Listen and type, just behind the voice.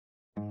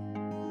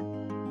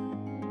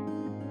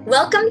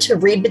Welcome to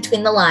Read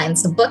Between the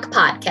Lines, a book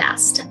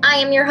podcast. I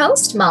am your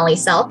host, Molly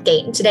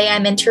Southgate, and today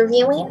I'm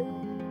interviewing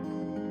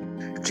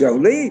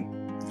Jolie.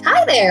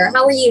 Hi there.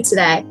 How are you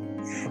today?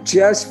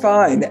 Just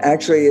fine.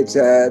 Actually, it's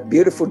a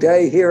beautiful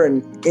day here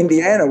in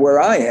Indiana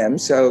where I am,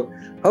 so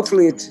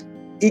hopefully it's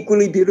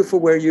equally beautiful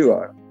where you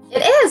are.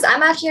 It is.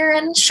 I'm out here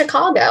in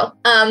Chicago,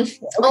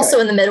 also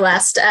in the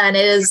Midwest, and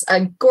it is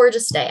a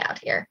gorgeous day out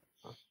here.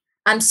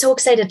 I'm so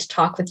excited to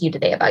talk with you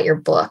today about your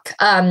book.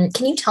 Can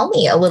you tell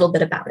me a little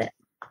bit about it?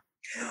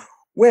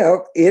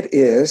 Well, it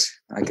is,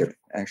 I could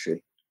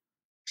actually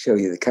show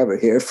you the cover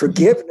here,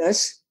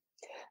 Forgiveness,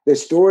 the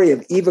story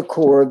of Eva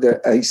Kor,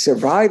 a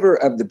survivor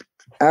of the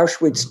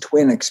Auschwitz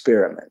Twin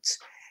Experiments.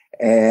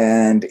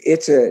 And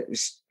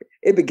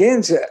it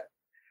begins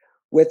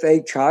with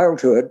a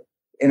childhood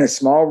in a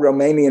small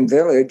Romanian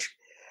village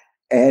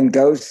and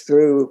goes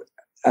through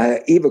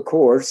Eva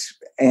Kor's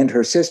and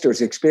her sister's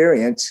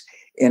experience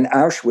in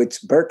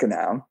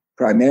Auschwitz-Birkenau,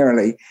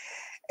 primarily.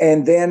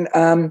 And then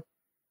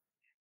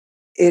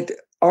it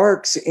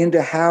arcs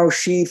into how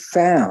she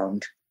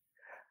found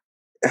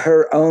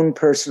her own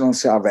personal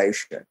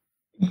salvation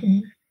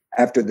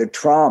after the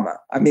trauma.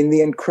 I mean,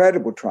 the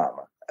incredible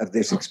trauma of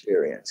this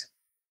experience.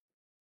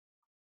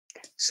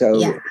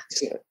 So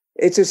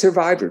it's a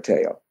survivor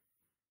tale.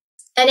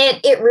 And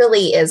it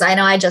really is. I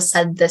know I just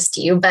said this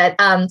to you, but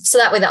so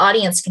that way the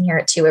audience can hear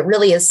it too. It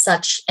really is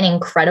such an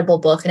incredible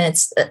book, and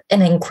it's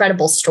an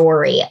incredible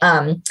story.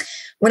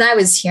 When I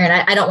was here, and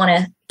I don't want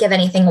to give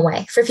anything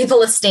away for people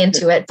listening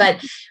to it,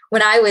 but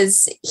when I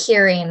was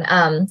hearing,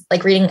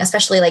 reading,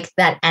 especially like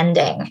that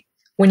ending,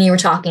 when you were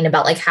talking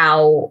about like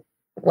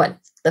what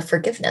the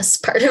forgiveness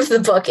part of the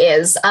book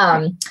is,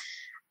 I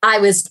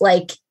was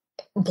like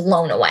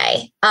blown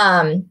away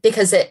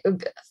because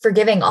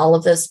forgiving all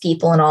of those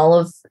people and all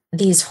of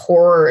these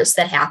horrors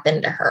that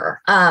happened to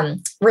her,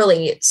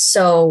 really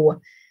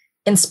so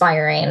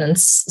inspiring and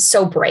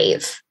so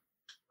brave.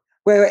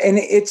 Well, and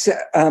it's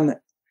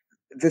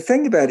the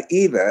thing about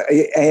Eva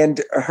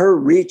and her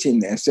reaching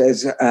this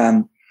as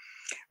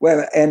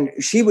and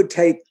she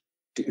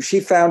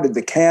founded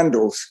the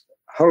Candles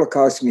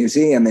Holocaust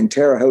Museum in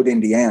Terre Haute,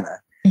 Indiana,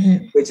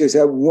 which is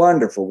a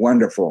wonderful,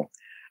 wonderful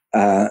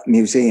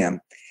museum.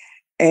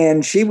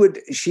 And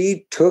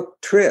she took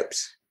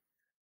trips,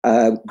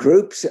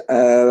 groups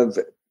of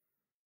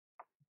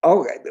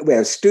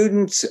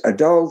students,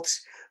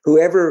 adults,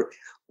 whoever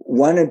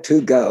wanted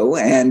to go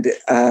and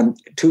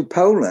to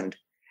Poland,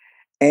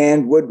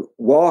 and would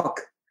walk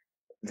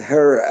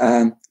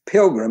her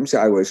pilgrims,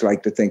 I always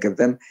like to think of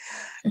them,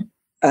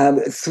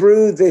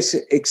 through this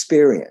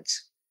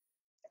experience,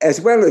 as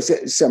well as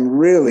some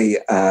really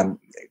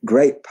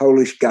great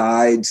Polish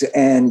guides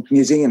and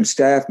museum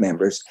staff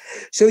members.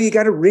 So you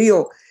got a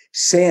real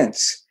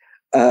sense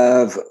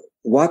of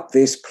what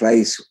this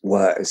place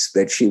was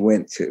that she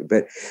went to.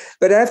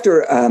 But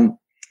after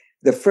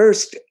the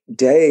first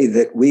day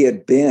that we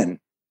had been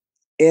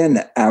in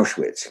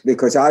Auschwitz,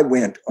 because I've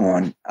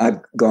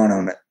gone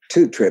on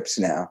 2 trips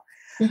now.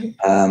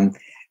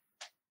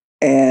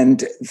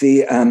 And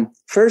the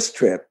first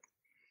trip,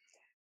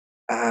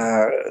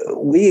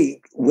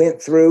 we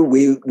went through,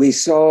 we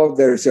saw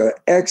there's an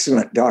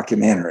excellent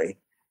documentary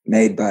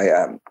made by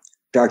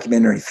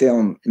documentary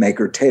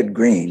filmmaker Ted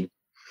Green.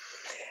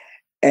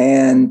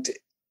 And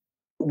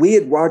we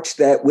had watched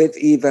that with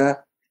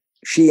Eva.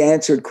 She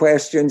answered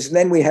questions. And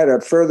then we had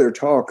a further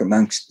talk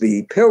amongst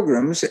the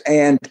pilgrims.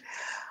 And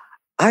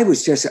I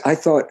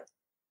thought,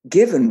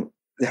 given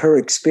her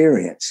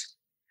experience,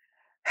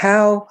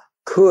 how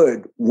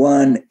could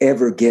one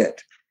ever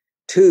get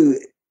to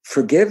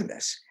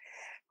forgiveness?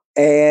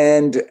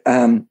 And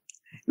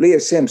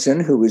Leah Simpson,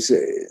 who was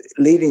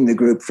leading the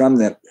group from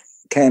the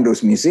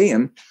Candles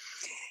Museum,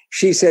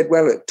 she said,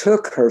 well, it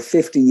took her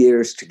 50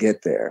 years to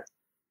get there.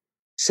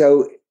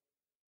 So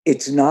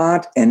it's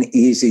not an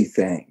easy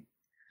thing.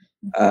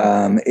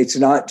 It's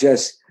not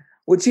just,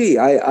 well, gee,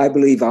 I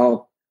believe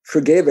I'll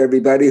forgive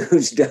everybody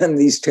who's done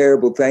these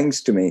terrible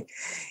things to me.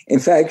 In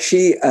fact,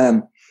 she,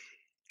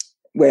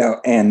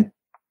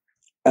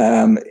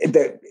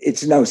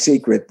 it's no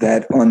secret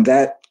that on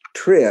that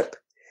trip,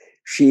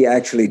 she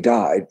actually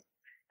died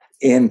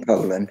in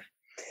Poland.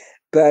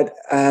 But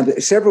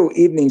several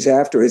evenings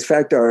after, in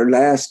fact, our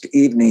last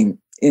evening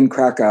in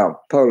Krakow,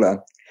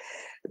 Poland,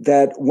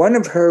 that one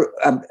of her,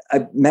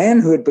 a man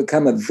who had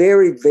become a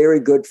very, very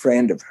good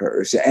friend of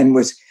hers and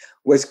was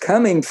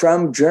coming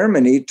from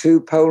Germany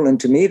to Poland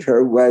to meet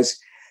her, was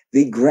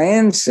the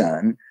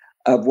grandson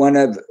of one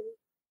of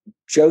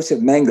Josef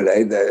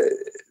Mengele,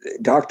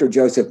 Dr.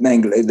 Josef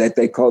Mengele, that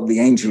they called the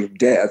Angel of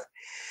Death.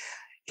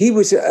 He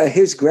was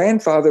his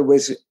grandfather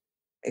was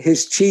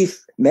his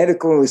chief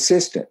medical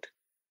assistant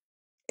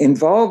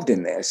involved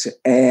in this.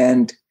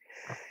 And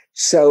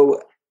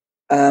so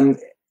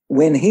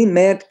when he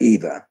met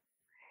Eva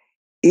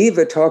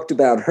talked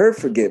about her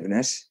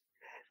forgiveness,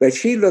 but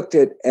she looked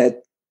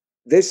at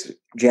this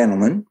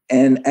gentleman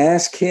and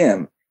asked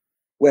him,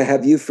 well,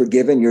 have you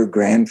forgiven your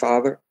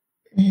grandfather?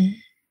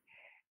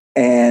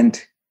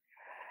 And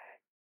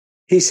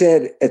he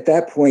said at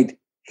that point,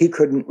 he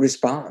couldn't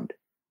respond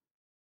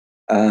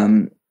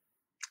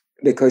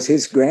because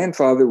his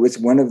grandfather was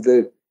one of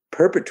the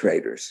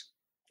perpetrators.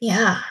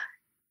 Yeah.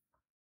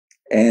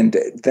 And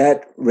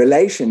that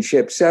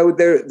relationship. So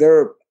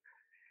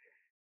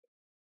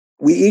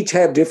we each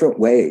have different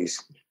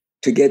ways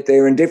to get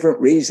there and different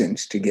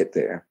reasons to get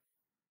there.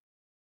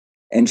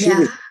 And she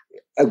was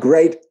a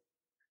great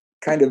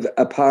kind of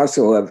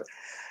apostle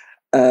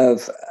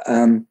of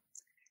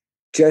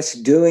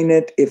just doing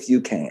it if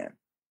you can.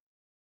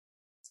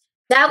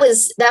 That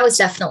was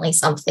definitely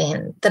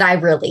something that I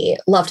really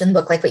loved in the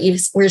book. Like what you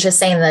were just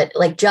saying, that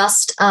like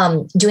just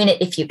doing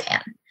it if you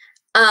can.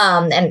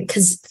 And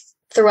because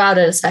throughout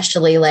it,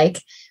 especially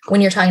like when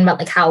you're talking about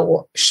like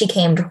how she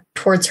came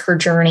towards her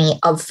journey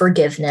of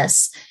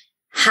forgiveness,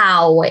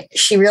 how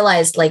she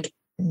realized like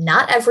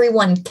not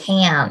everyone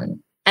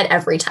can at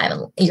every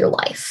time in your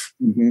life.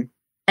 Mm-hmm.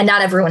 And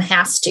not everyone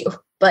has to,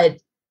 but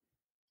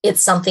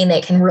it's something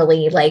that can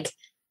really like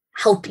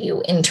help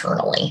you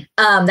internally.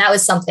 That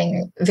was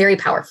something very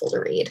powerful to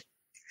read.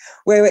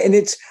 Well, and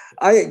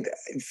I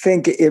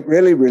think it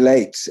really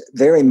relates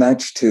very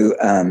much to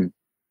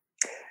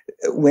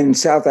when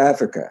South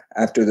Africa,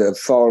 after the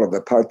fall of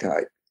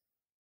apartheid,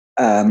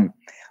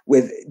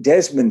 with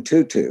Desmond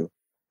Tutu,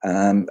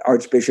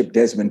 Archbishop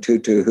Desmond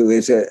Tutu, who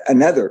is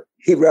another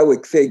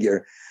heroic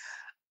figure,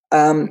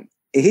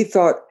 he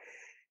thought,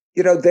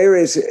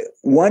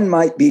 one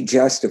might be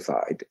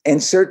justified,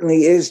 and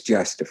certainly is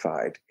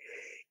justified,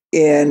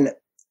 in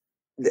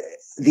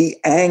the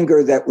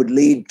anger that would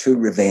lead to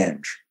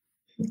revenge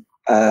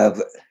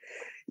of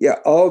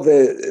all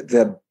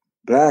the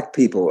Black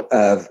people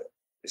of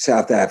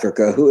South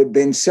Africa who had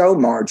been so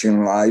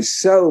marginalized,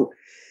 so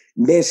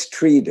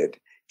mistreated,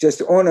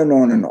 just on and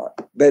on and on.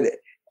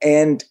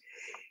 And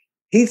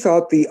he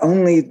thought the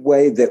only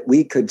way that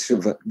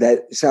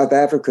that South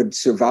Africa could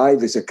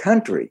survive as a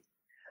country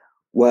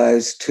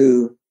was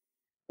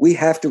we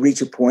have to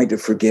reach a point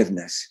of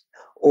forgiveness,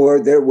 or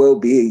there will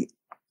be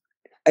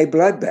a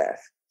bloodbath.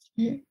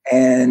 Mm-hmm.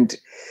 And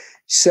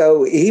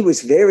so he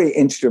was very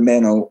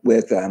instrumental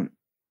with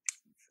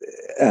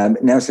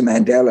Nelson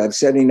Mandela of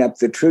setting up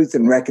the Truth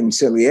and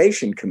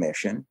Reconciliation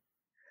Commission,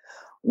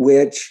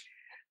 which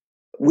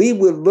we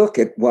will look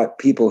at what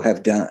people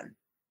have done.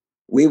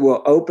 We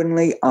will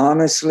openly,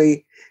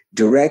 honestly,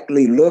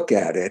 directly look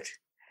at it,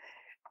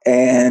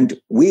 and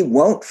we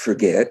won't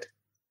forget.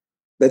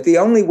 But the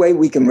only way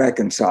we can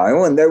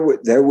reconcile, and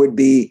there would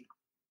be,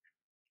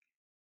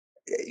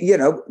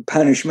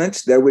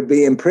 punishments, there would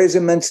be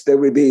imprisonments, there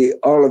would be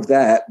all of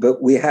that,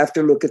 but we have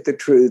to look at the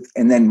truth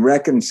and then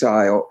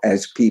reconcile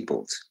as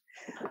peoples,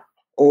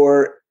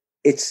 or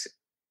it's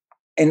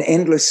an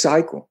endless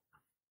cycle.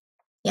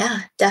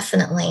 Yeah,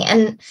 definitely.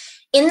 And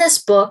in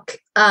this book,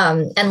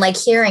 and like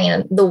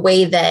hearing the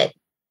way that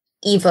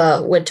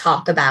Eva would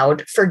talk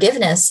about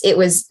forgiveness, it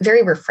was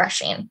very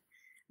refreshing.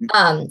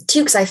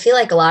 Too, because I feel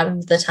like a lot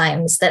of the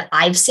times that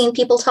I've seen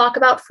people talk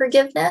about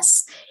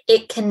forgiveness,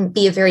 it can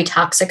be a very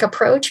toxic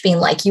approach, being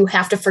like, you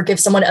have to forgive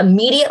someone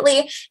immediately.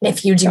 And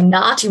if you do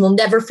not, you will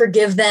never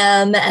forgive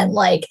them. And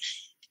like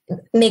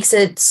makes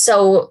it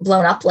so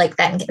blown up like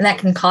that. And that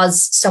can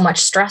cause so much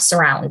stress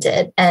around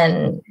it.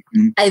 And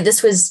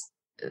it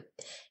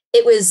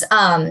was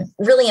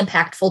really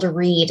impactful to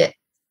read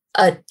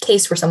a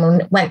case where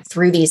someone went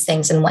through these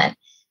things and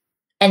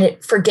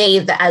it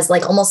forgave as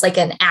like almost like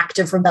an act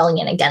of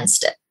rebellion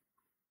against it.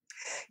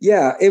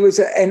 Yeah, it was.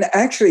 And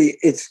actually,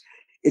 it's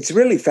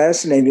really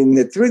fascinating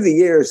that through the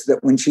years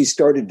that when she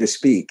started to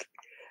speak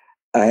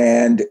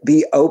and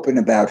be open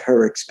about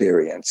her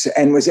experience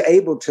and was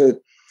able to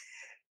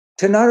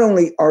not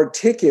only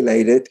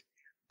articulate it,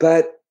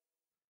 but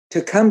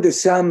to come to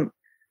some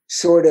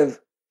sort of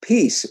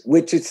peace,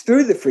 which is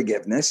through the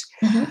forgiveness.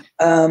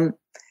 Mm-hmm.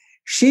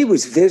 She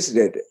was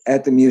visited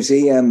at the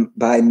museum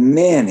by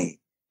many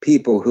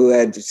people who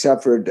had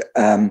suffered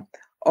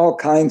all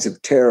kinds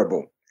of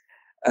terrible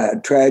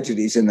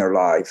tragedies in their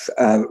life,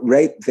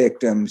 rape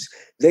victims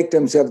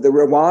of the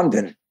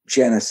Rwandan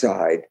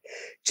genocide,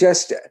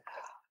 just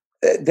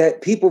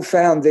that people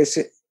found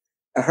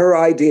her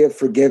idea of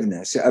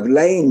forgiveness, of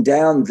laying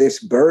down this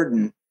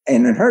burden,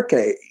 and in her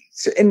case,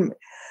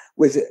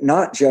 with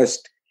not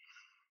just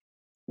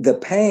the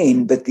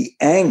pain, but the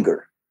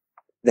anger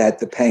that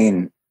the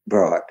pain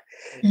brought,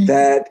 mm-hmm.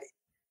 that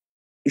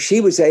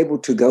she was able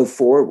to go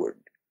forward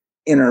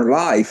in her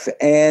life.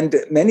 And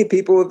many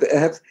people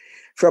have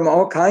from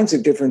all kinds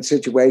of different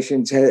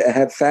situations,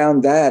 have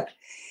found that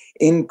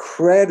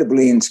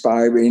incredibly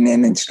inspiring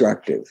and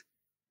instructive.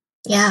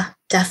 Yeah,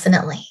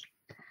 definitely.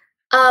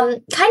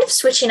 Kind of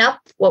switching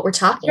up what we're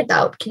talking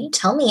about, can you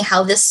tell me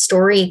how this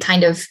story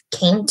kind of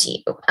came to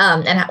you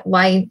and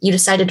why you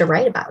decided to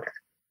write about her?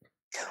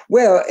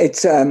 Well,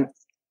 it's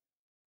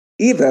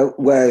Eva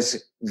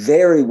was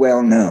very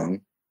well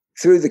known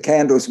through the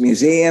Candles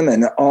Museum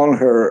and all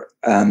her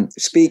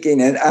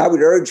speaking. And I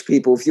would urge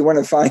people, if you want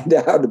to find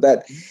out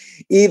about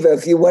Eva,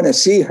 if you want to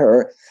see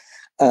her,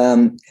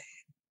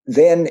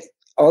 then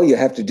all you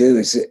have to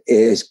do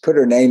is put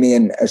her name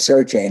in a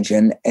search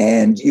engine,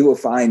 and you will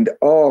find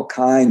all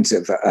kinds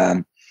of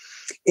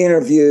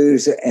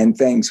interviews and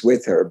things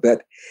with her.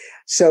 But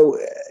so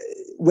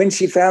when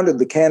she founded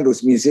the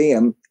Candles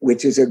Museum,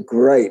 which is a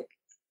great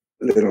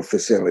little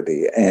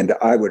facility, and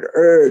I would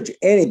urge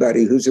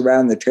anybody who's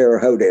around the Terre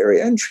Haute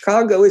area, and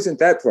Chicago isn't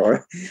that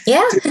far,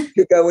 Yeah.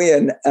 to go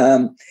in.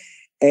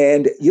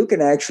 And you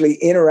can actually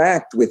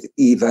interact with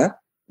Eva.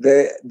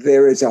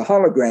 There is a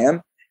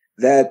hologram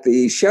that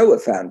the Shoah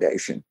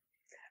Foundation,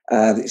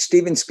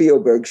 Steven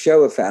Spielberg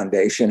Shoah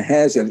Foundation,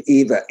 has of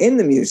Eva in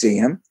the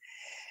museum.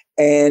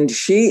 And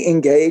she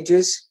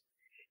engages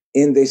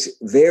in this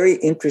very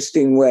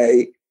interesting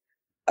way,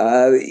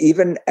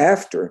 even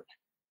after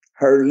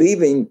her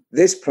leaving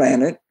this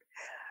planet,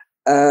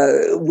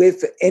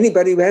 with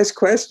anybody who has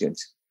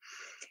questions.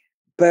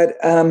 But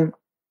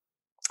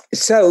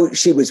so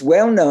she was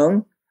well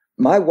known.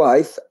 My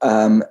wife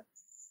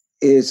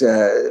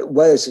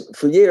was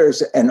for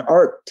years an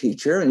art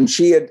teacher, and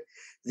she had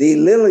the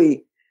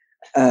Lilly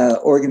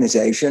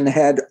organization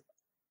had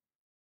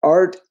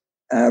art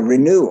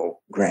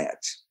renewal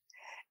grants,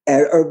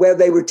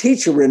 they were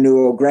teacher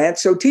renewal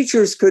grants, so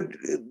teachers could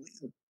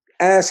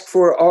ask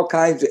for all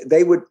kinds.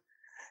 They would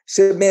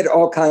submit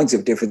all kinds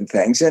of different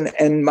things,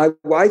 and my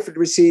wife had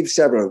received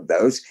several of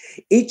those.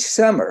 Each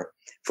summer,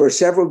 for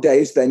several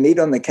days, they meet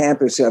on the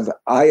campus of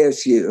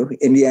ISU,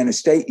 Indiana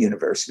State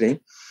University,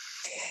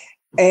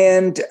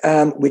 and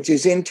which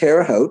is in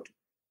Terre Haute.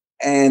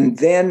 And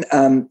then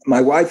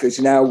my wife is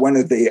now one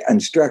of the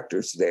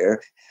instructors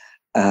there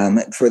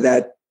for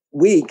that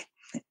week.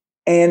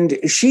 And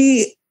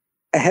she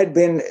had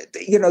been,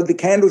 the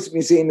Candles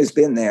Museum has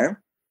been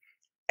there,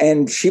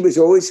 and she was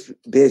always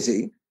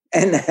busy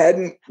and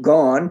hadn't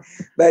gone.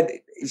 But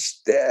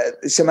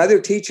some other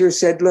teachers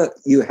said, look,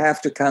 you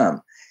have to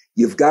come.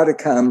 You've got to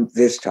come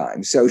this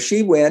time. So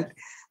she went.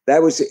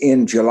 That was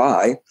in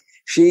July.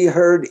 She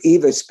heard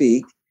Eva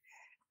speak,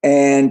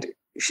 and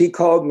she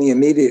called me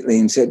immediately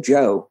and said,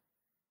 Joe,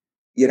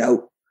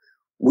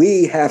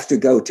 we have to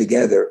go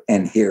together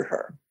and hear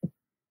her.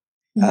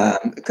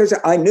 Because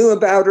I knew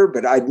about her,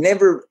 but I'd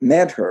never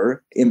met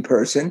her in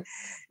person,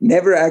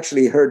 never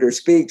actually heard her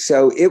speak.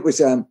 So it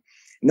was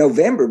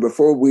November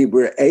before we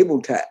were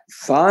able to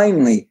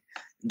finally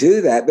do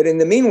that. But in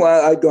the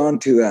meanwhile,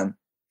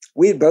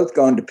 we had both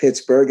gone to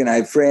Pittsburgh, and I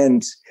have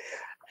friends,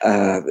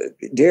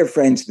 dear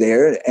friends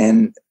there.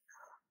 And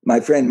my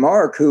friend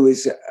Mark, who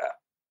is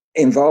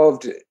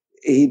involved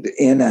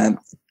in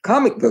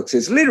comic books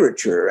as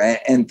literature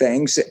and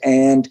things.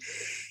 And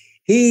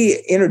he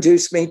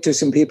introduced me to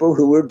some people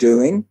who were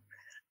doing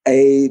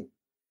a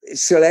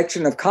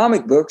selection of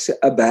comic books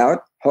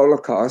about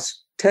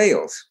Holocaust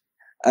tales,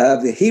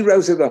 the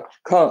heroes of the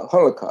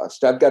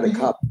Holocaust. I've got a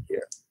copy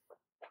here.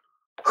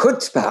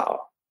 Chutzpah.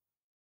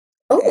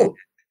 Oh.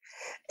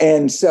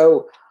 And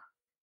so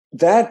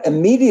that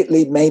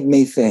immediately made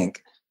me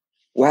think,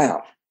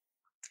 wow,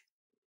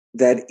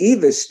 that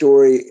Eva's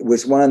story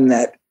was one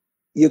that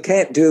you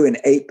can't do in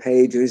 8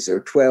 pages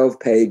or 12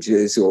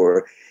 pages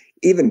or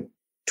even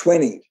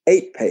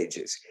 28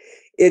 pages.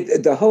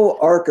 The whole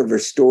arc of her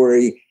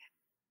story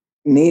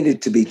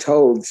needed to be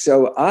told.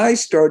 So I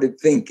started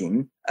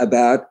thinking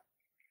about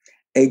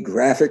a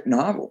graphic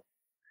novel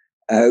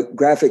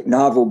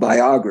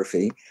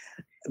biography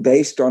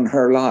based on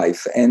her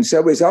life. And so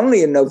it was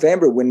only in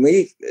November when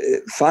we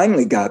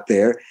finally got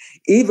there.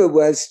 Eva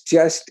was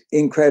just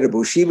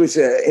incredible. She was,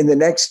 in the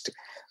next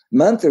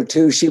month or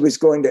two, she was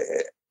going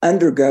to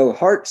undergo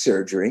heart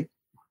surgery,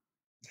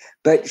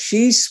 but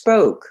she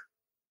spoke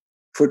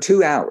for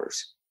 2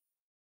 hours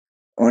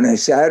on a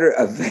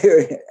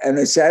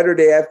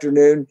Saturday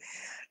afternoon.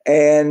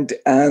 And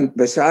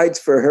besides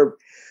for her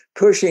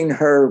pushing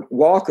her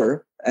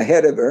walker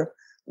ahead of her,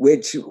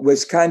 which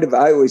was kind of,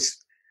 I always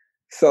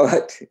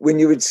thought when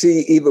you would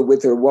see Eva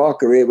with her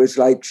walker, it was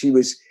like she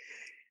was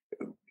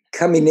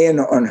coming in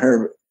on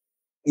her,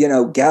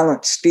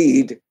 gallant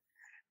steed.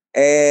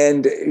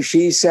 And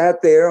she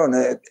sat there on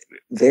a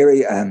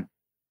very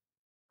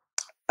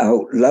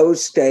low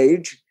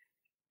stage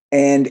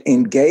and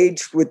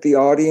engaged with the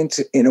audience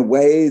in a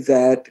way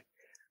that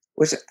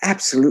was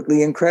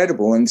absolutely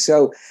incredible. And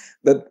so,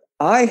 but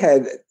I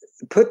had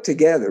put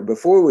together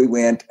before we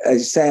went a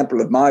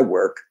sample of my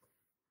work.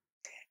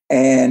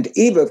 And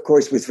Eva, of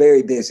course, was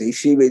very busy.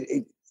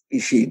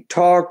 She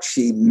talked,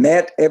 she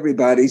met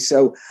everybody.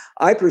 So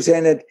I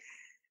presented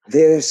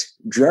this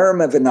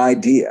germ of an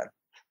idea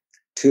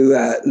to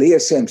Leah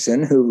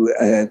Simpson, who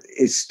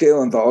is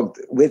still involved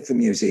with the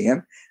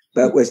museum,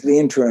 but was the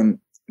interim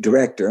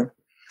director,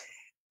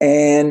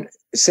 and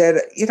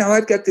said,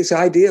 I've got this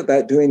idea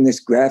about doing this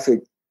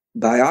graphic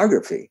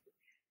biography.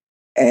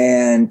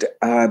 And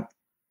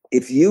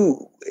if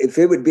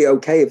it would be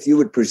okay if you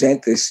would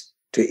present this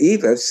to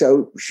Eva.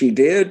 So she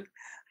did.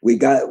 We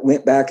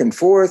went back and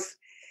forth.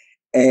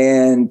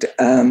 And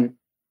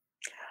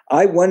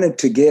I wanted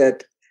to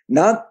get,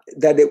 not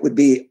that it would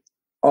be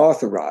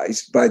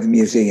authorized by the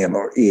museum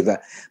or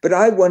Eva, but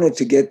I wanted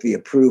to get the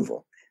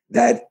approval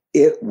that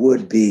it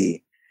would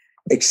be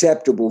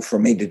acceptable for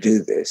me to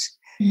do this.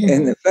 Mm-hmm.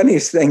 And the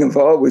funniest thing of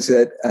all was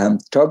that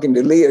talking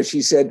to Leah,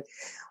 she said,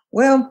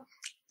 well,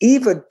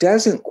 Eva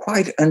doesn't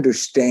quite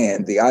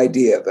understand the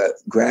idea of a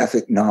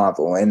graphic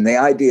novel and the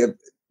idea of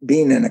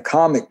being in a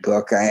comic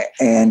book.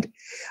 And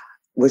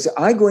was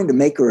I going to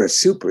make her a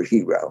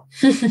superhero?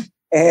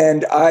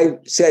 And I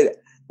said,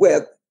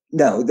 well,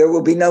 no, there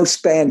will be no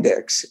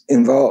spandex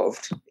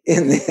involved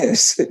in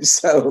this.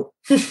 So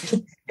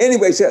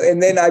anyway,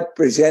 and then I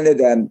presented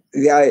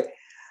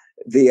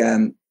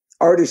the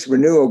artist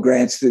renewal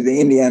grants through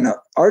the Indiana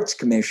Arts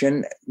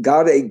Commission,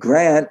 got a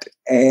grant,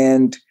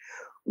 and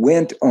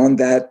went on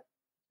that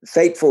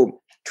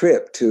fateful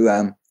trip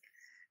to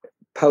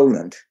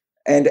Poland,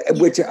 and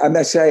which I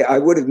must say I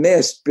would have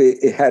missed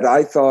had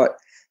I thought,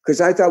 because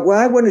I thought, well,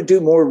 I want to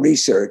do more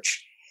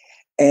research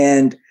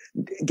and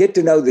get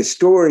to know the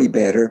story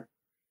better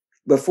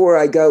before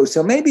I go.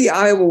 So maybe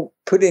I will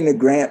put in a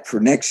grant for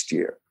next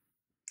year.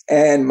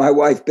 And my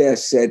wife, Beth,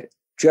 said,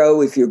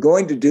 Joe, if you're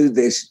going to do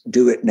this,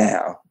 do it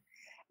now.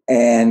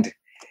 And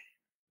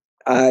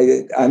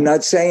I'm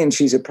not saying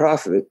she's a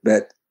prophet,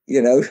 but,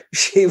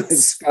 she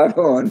was spot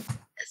on.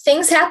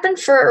 Things happen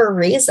for a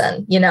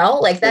reason,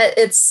 like that.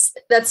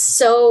 That's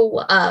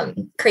so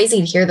crazy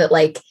to hear that,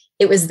 like,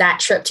 it was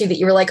that trip too, that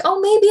you were like, oh,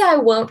 maybe I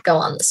won't go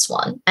on this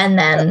one. And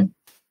then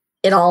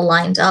it all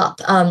lined up.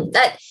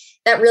 That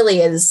really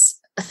is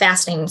a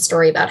fascinating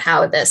story about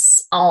how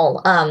this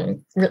all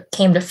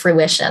came to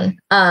fruition.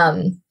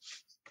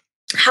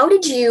 How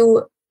did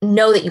you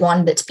know that you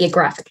wanted it to be a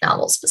graphic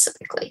novel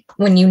specifically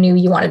when you knew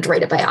you wanted to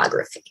write a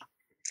biography?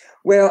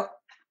 Well,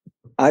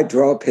 I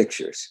draw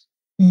pictures,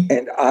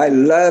 and I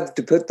love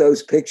to put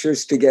those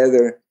pictures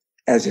together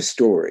as a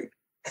story.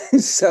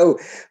 So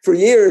for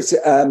years,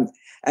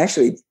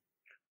 actually,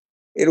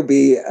 it'll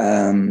be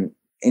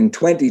in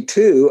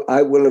 22,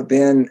 I will have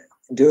been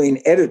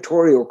doing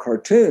editorial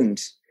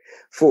cartoons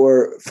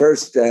for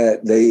first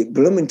the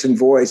Bloomington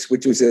Voice,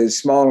 which was a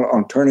small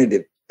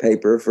alternative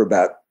paper for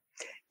about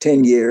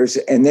 10 years,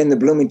 and then the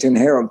Bloomington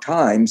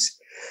Herald-Times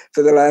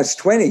for the last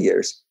 20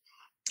 years,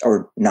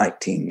 or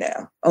 19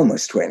 now,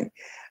 almost 20.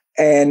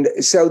 And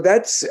so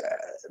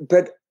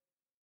but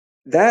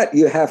that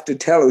you have to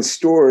tell a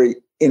story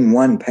in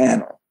one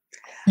panel.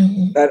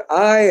 Mm-hmm. But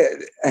I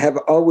have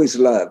always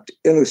loved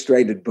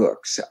illustrated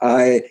books.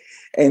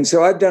 And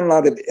so I've done a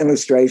lot of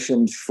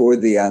illustrations for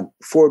the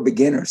For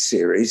Beginners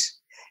series,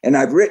 and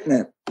I've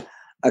written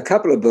a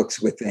couple of books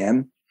with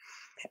them.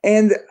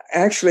 And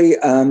actually,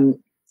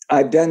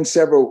 I've done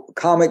several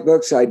comic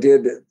books. I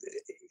did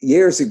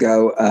years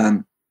ago.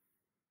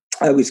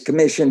 I was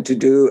commissioned to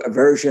do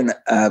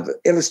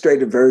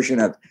illustrated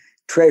version of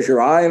Treasure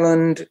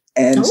Island.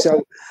 And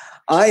so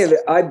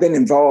I've been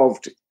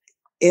involved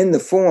in the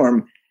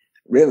form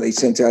really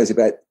since I was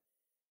about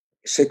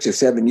 6 or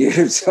 7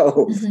 years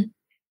old. Mm-hmm.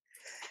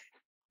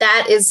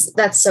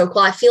 That's so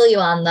cool. I feel you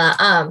on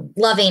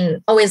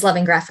the always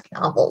loving graphic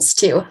novels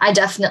too. I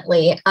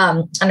definitely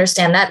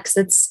understand that,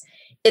 because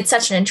it's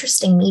such an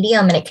interesting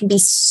medium and it can be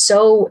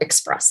so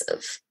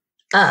expressive.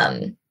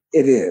 It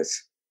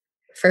is.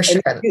 For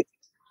sure.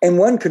 And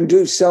one can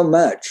do so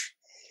much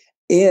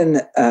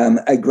in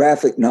a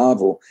graphic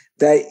novel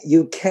that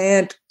you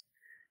can't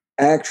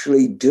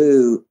actually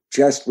do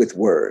just with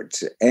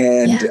words.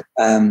 And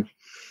I'm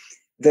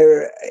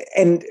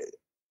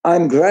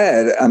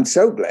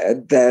so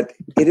glad that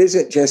it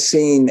isn't just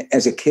seen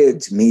as a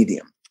kid's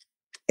medium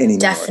anymore.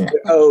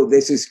 Definitely. Oh,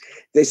 this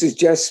is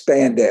just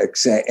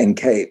spandex and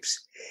capes.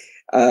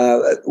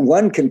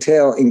 One can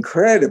tell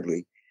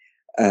incredibly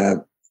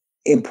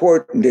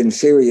important and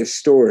serious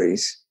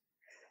stories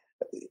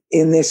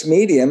in this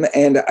medium,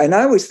 and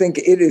I always think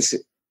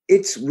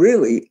it's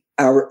really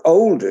our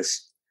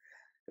oldest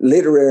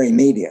literary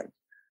medium.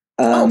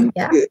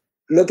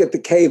 Look at the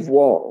cave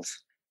walls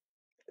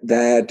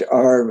that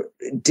our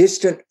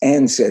distant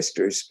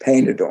ancestors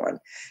painted on,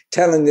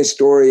 telling the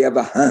story of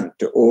a hunt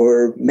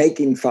or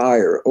making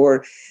fire,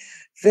 or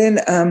then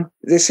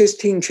the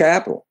Sistine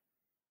Chapel.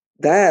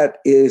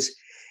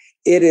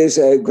 It is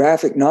a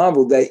graphic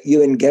novel that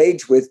you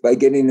engage with by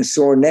getting a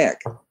sore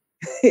neck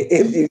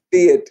if you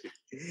see it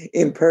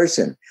in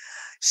person.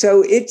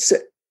 So it's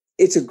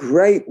a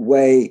great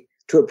way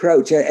to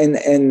approach it,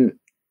 and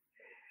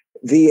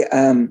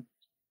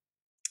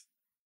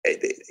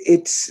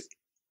it's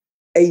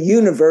a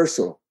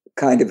universal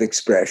kind of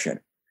expression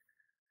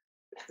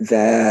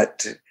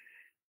that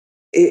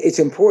it's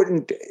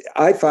important.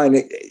 I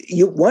find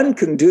one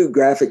can do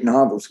graphic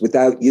novels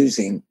without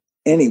using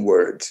any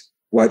words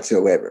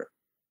whatsoever.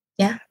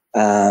 Yeah.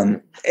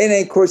 And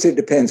of course, it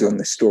depends on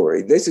the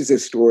story. This is a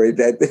story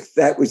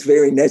that was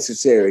very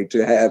necessary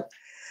to have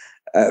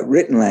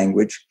written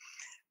language,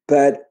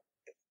 but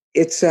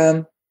it's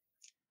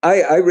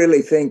I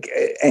really think,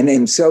 and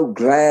am so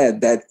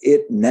glad that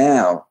it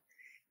now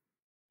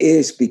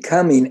is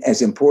becoming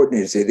as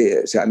important as it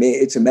is. I mean,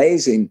 it's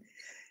amazing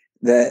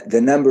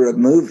the number of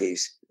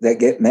movies that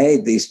get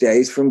made these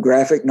days from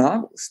graphic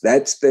novels.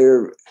 That's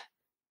their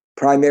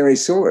primary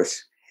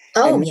source.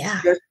 Oh, and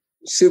yeah. Just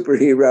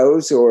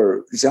superheroes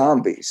or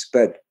zombies,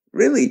 but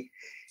really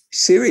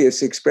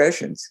serious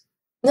expressions.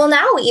 Well,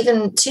 now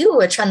even too,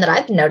 a trend that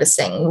I've been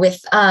noticing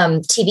with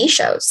TV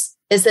shows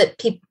is that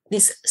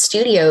these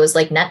studios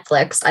like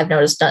Netflix, I've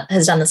noticed,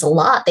 has done this a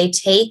lot. They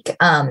take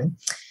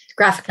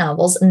graphic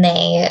novels and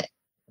they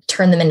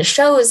turn them into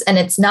shows, and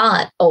it's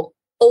not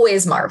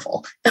always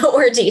Marvel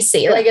or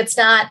DC. Like it's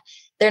not,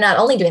 they're not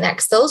only doing that,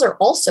 because those are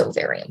also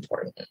very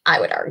important, I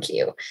would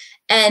argue.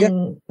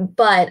 And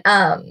but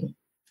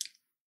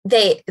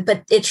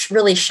it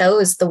really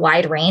shows the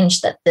wide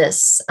range that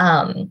this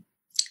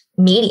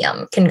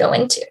medium can go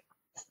into.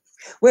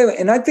 Well,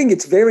 and I think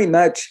it's very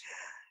much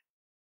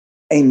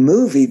a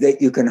movie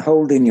that you can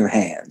hold in your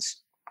hands.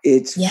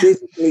 It's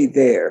physically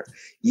there.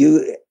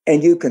 You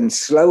can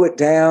slow it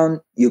down,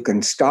 you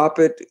can stop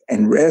it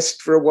and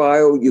rest for a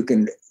while, you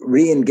can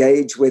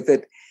re-engage with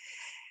it.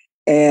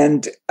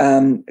 And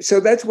so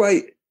that's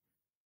why,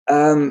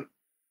 well,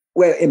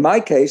 in my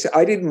case,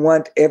 I didn't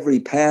want every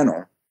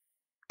panel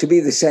to be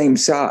the same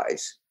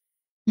size.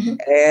 Mm-hmm.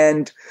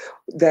 And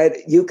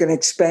that you can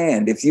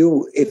expand. If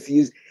you,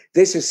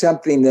 this is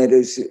something that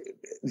is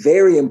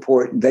very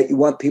important that you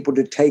want people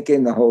to take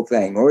in the whole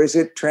thing, or is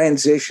it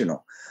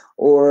transitional?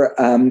 Or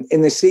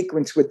in the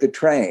sequence with the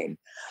train,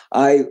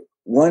 I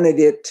wanted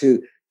it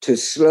to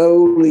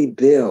slowly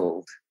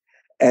build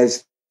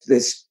as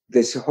this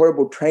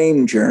horrible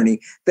train journey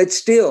that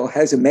still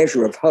has a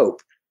measure of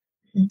hope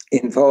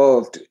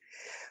involved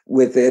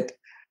with it,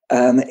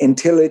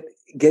 until it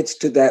gets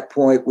to that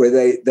point where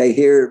they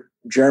hear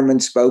German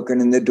spoken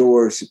and the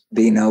doors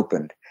being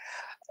opened.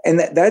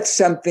 And that's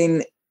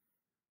something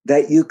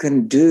that you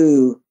can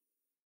do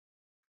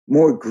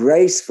more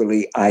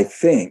gracefully, I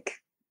think.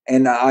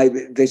 And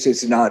this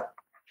is not,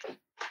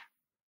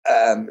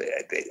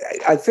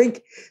 I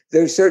think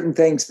there's certain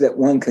things that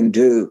one can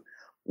do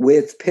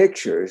with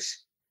pictures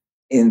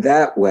in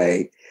that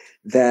way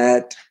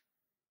that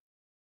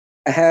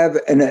have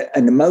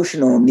an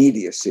emotional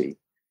immediacy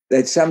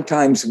that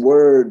sometimes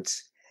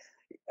words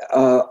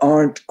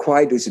aren't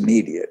quite as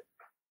immediate.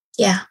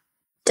 Yeah,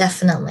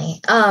 definitely.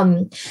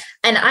 And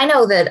I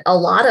know that a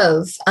lot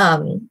of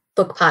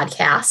book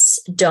podcasts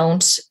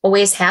don't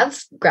always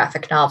have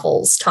graphic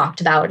novels talked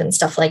about and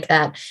stuff like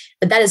that.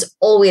 But that is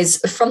always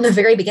from the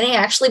very beginning. I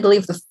actually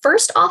believe the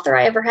first author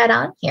I ever had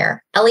on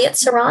here, Elliot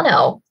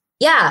Serrano.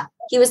 Yeah,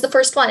 he was the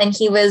first one. And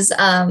he was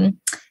a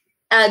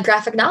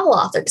graphic novel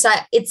author, because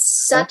it's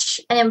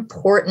such an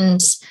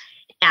important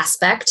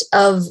aspect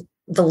of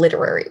the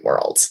literary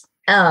world.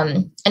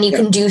 And you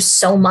can do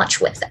so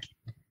much with it.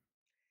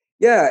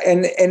 Yeah,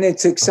 and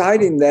it's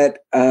exciting that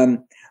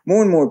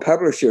more and more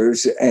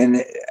publishers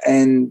and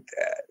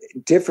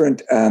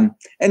different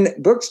and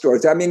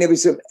bookstores. I mean, it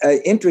was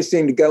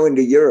interesting to go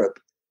into Europe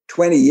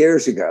 20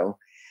 years ago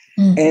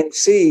and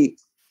see,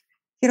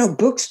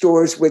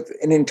 bookstores with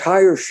an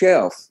entire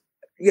shelf,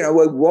 a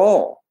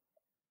wall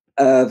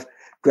of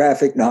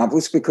graphic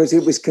novels, because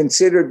it was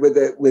considered with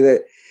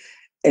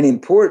an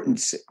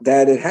importance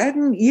that it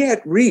hadn't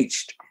yet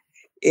reached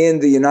in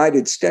the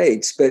United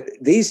States. But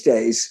these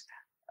days,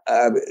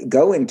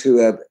 go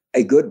into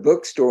a good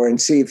bookstore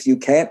and see if you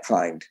can't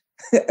find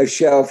a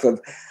shelf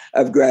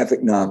of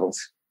graphic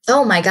novels.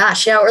 Oh my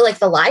gosh. Yeah. Or like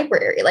the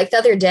library. Like the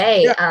other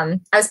day, I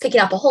was picking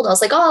up a hold. I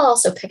was like, I'll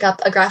also pick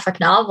up a graphic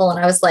novel. And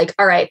I was like,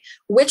 all right,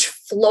 which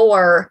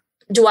floor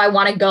do I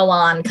want to go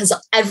on? Because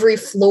every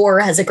floor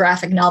has a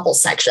graphic novel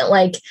section.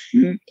 Like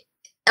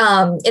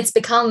it's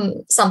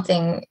become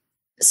something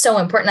so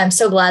important. I'm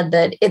so glad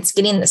that it's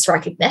getting this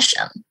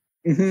recognition.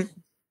 Mm-hmm.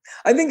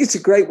 I think it's a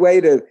great way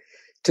to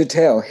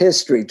tell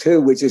history too,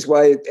 which is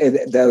why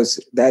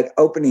that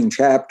opening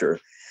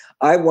chapter,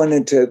 I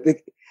wanted to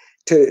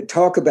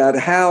talk about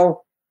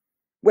how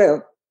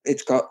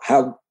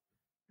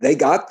they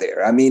got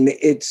there. I mean,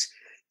 it's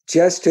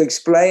just to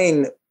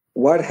explain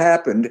what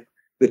happened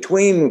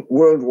between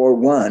World War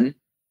I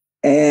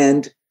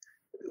and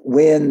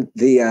when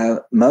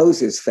the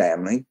Moses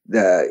family,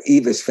 the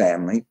Eva's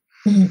family,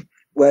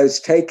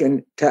 was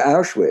taken to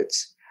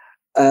Auschwitz,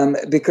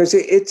 because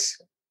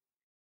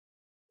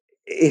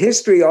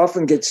history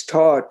often gets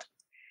taught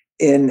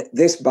in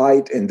this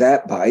bite and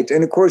that bite.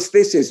 And of course,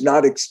 this is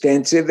not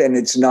extensive and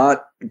it's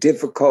not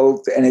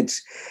difficult, and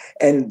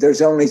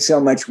there's only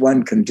so much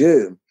one can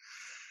do.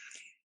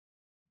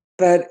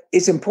 But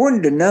it's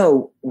important to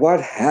know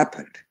what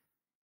happened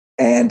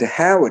and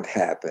how it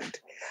happened.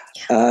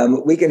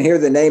 We can hear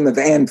the name of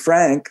Anne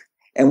Frank,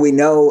 and we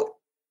know,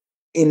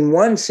 in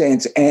one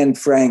sense, Anne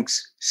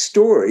Frank's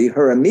story,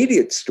 her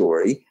immediate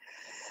story,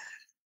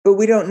 but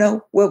we don't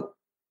know, well,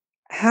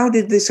 how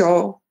did this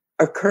all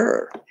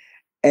occur?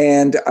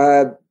 And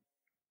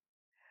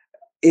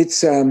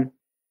it's,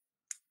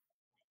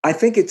 I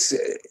think it's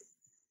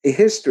a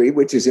history,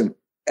 which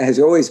has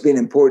always been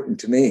important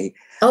to me.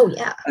 Oh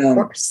yeah, of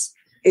course.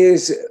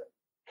 Is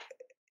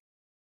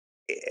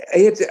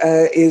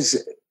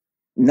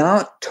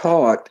not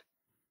taught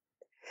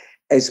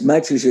as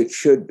much as it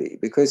should be,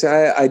 because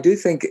I do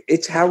think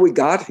it's how we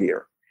got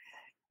here.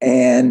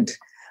 And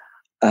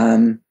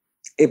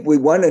if we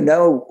want to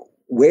know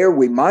where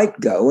we might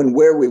go and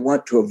where we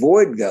want to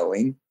avoid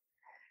going,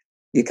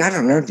 you got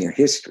to learn your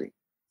history.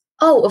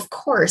 Oh, of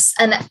course.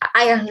 And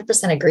I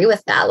 100% agree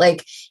with that.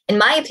 Like, in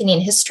my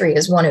opinion, history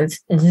is one of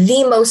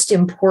the most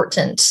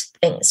important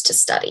things to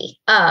study.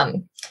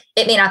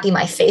 It may not be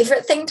my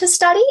favorite thing to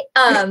study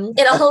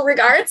in all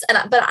regards,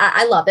 but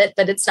I love it,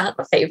 but it's not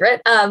the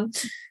favorite.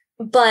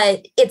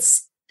 But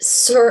it's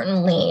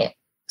certainly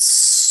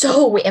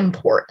so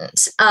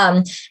important.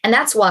 And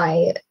that's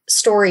why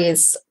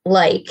stories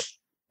like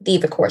the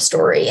Eva Kor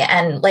story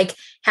and like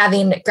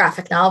having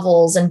graphic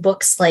novels and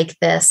books like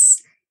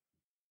this,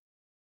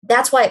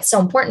 that's why it's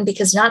so important,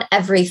 because not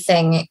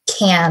everything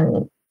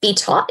can be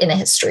taught in a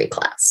history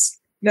class.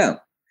 No.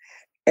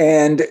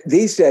 And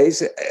these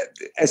days,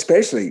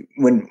 especially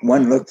when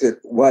one looks at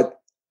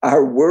what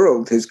our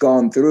world has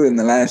gone through in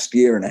the last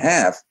year and a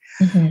half,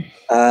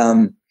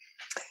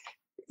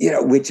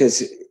 which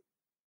has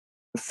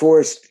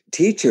forced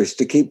teachers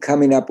to keep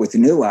coming up with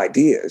new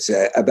ideas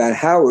about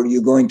how are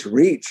you going to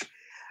reach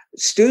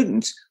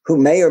students who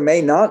may or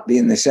may not be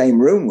in the same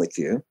room with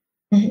you,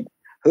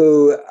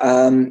 who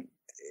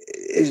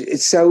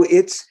so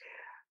it's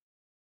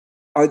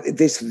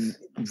this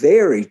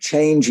very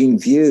changing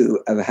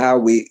view of how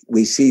we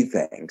see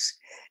things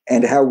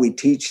and how we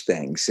teach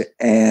things.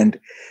 And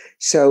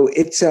so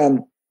it's,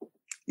 when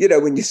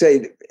you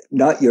say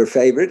not your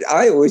favorite,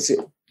 I always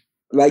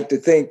like to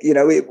think,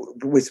 it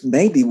was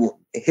maybe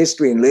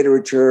history and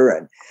literature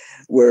and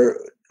were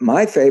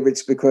my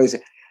favorites because,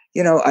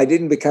 I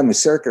didn't become a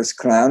circus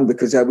clown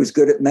because I was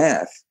good at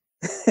math.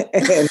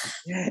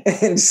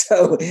 and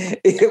so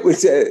it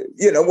was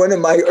one of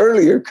my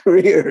earlier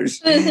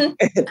careers. But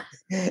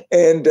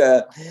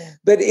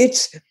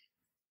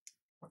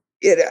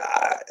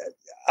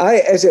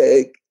I as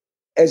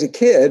a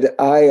kid,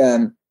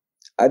 I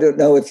don't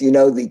know if you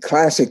know the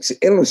Classics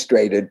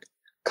Illustrated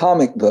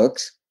comic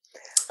books.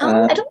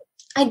 I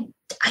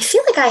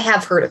feel like I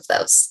have heard of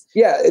those.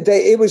 Yeah,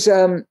 it was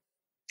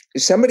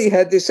somebody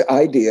had this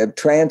idea of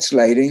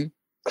translating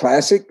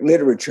classic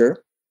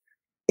literature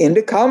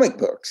into comic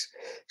books.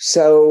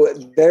 So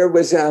there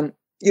was,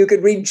 you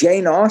could read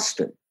Jane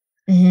Austen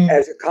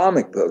as a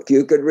comic book.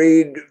 You could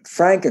read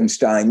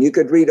Frankenstein. You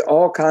could read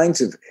all kinds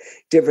of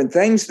different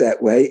things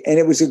that way. And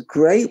it was a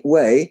great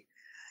way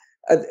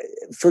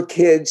for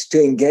kids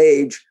to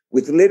engage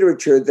with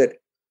literature that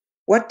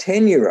what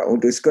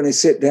 10-year-old is going to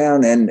sit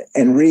down and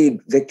read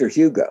Victor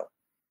Hugo?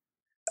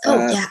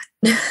 Oh, yeah.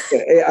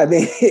 I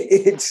mean,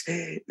 it's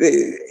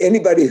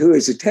anybody who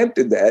has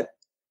attempted that,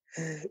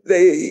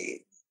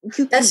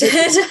 that's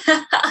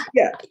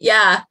it.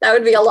 Yeah, that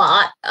would be a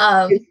lot.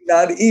 It's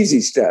not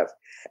easy stuff.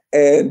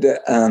 And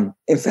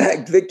in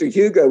fact, Victor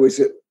Hugo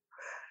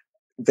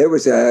there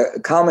was a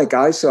comic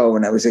I saw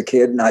when I was a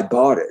kid and I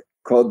bought it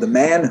called The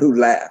Man Who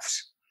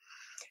Laughs,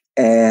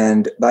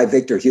 and by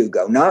Victor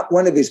Hugo, not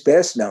one of his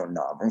best known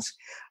novels.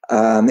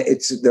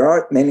 There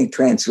aren't many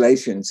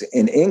translations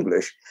in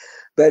English,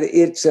 but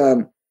it's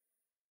a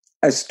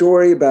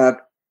story about,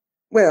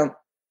 well,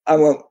 I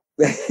won't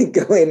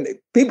go in.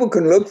 People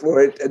can look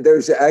for it.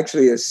 There's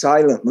actually a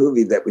silent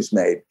movie that was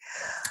made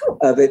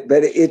of it,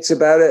 but it's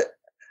about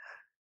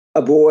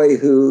a boy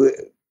who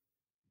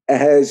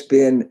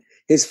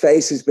his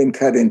face has been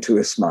cut into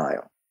a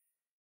smile,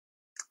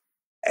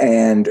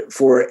 and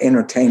for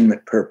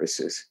entertainment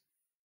purposes.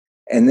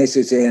 And this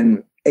is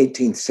in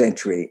 18th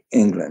century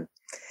England.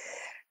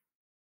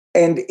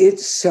 And it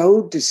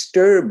so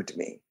disturbed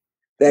me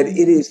that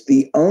it is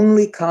the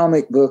only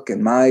comic book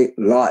in my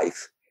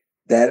life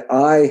that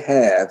I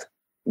have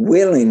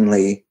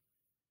willingly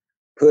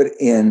put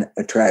in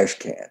a trash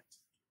can.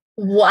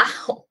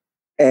 Wow.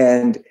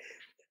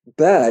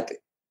 But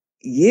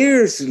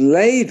years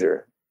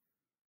later,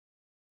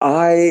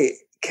 I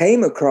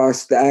came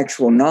across the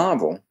actual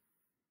novel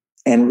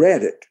and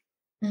read it.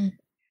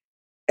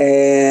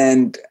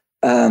 And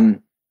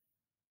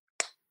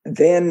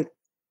then,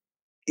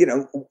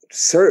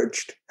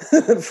 searched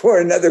for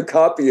another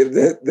copy of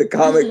the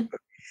comic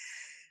book.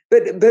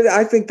 But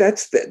I think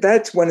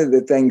that's one of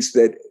the things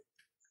that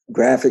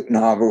graphic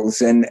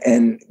novels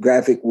and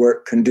graphic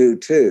work can do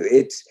too.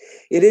 It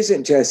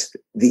isn't just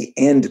the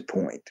end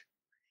point.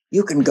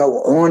 You can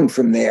go on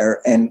from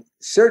there and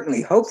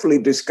certainly, hopefully,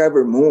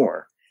 discover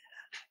more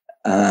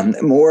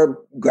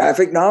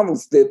graphic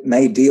novels that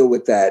may deal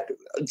with that.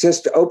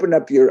 Just to open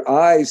up your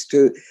eyes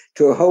to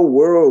a whole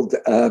world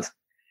of,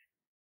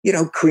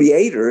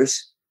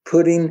 creators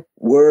putting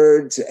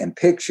words and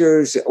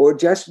pictures or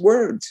just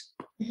words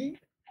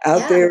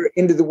out there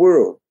into the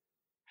world.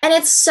 And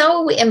it's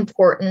so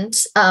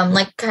important,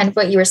 like kind of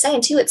what you were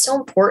saying too, it's so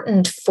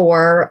important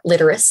for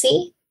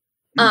literacy.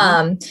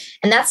 And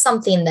that's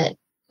something that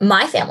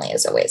my family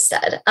has always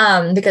said,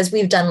 because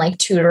we've done like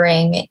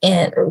tutoring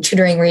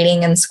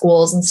reading in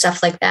schools and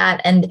stuff like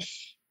that. And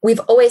we've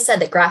always said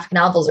that graphic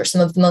novels are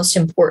some of the most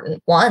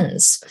important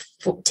ones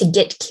to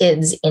get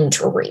kids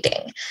into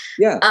reading.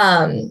 Yeah.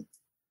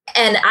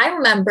 And I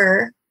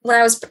remember when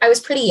I was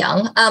pretty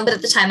young, but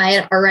at the time I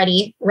had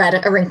already read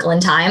A Wrinkle in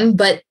Time,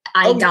 but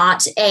I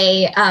got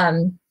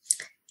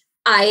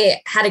I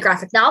had a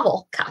graphic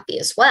novel copy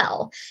as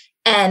well.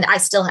 And I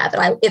still have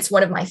it. It's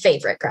one of my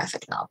favorite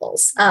graphic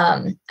novels.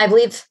 I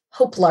believe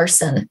Hope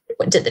Larson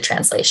did the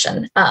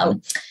translation.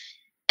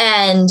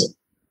 And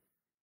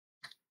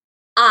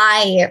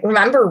I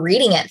remember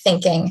reading it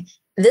thinking,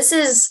 this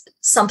is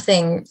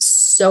something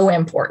so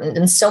important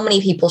and so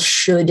many people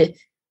should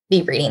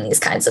be reading these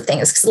kinds of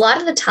things. Because a lot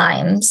of the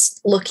times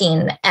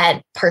looking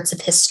at parts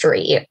of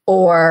history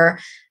or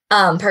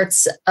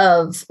parts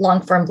of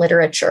long-form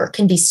literature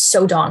can be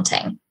so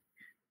daunting.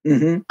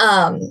 Mm-hmm.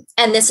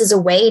 And this is a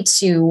way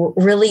to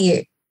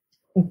really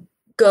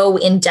go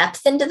in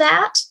depth into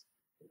that.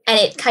 And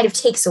it kind of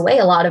takes away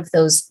a lot of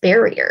those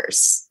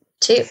barriers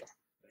too.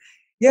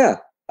 Yeah.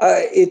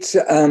 It's,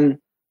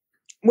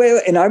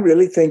 well, and I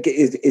really think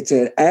it's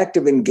an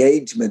active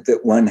engagement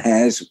that one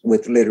has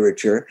with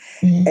literature.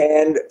 Mm-hmm.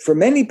 And for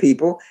many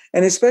people,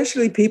 and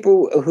especially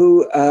people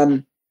who,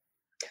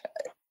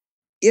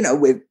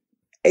 with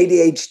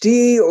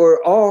ADHD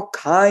or all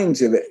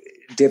kinds of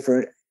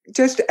different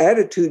just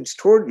attitudes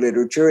toward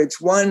literature, it's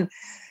one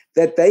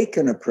that they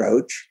can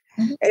approach.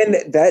 Mm-hmm.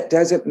 And that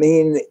doesn't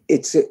mean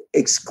it's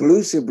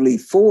exclusively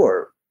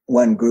for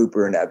one group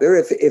or another.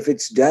 If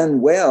it's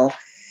done well,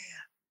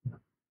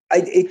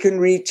 it can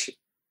reach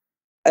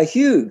a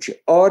huge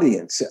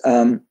audience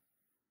and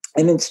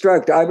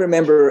instruct. I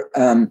remember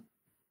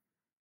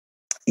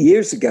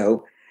years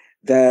ago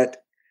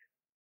that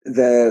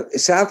the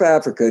South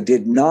Africa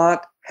did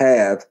not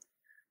have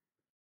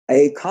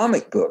a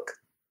comic book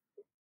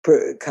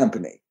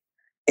company.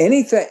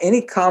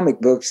 Any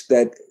comic books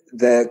that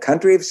the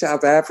country of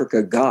South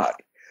Africa got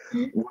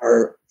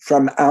were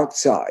from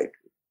outside,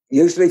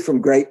 usually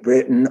from Great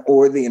Britain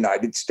or the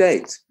United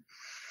States.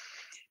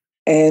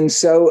 And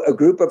so a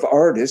group of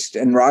artists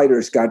and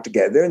writers got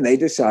together and they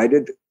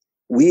decided,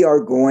 we are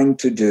going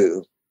to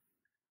do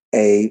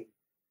a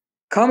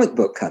comic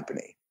book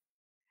company.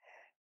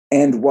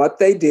 And what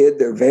they did,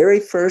 their very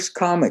first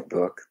comic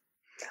book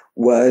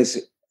was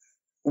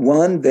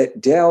one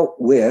that dealt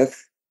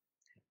with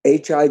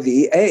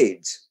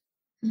HIV/AIDS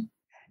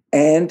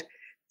and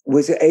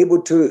was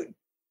able to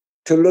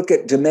look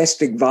at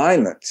domestic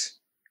violence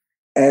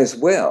as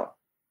well.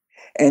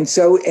 And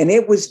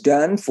it was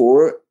done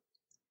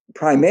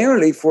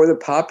primarily for the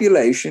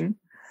population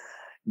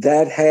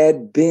that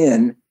had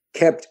been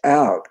kept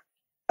out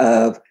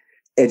of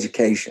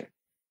education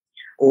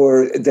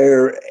or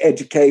their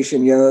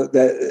education.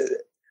 The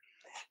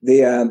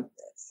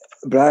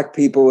Black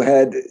people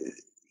had,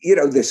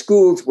 the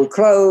schools were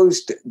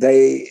closed.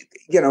 They,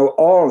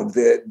 all of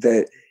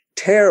the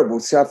terrible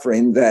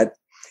suffering that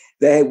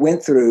they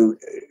went through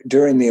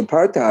during the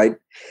apartheid.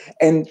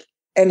 And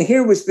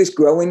here was this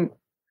growing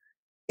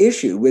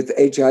issue with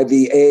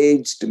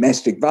HIV/AIDS,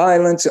 domestic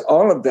violence,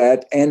 all of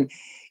that. And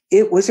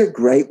it was a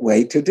great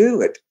way to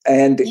do it.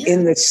 And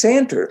in the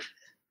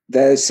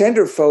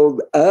centerfold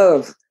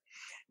of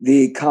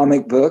the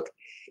comic book,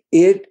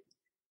 it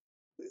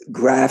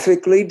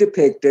graphically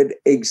depicted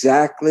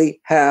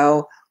exactly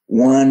how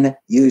one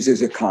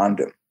uses a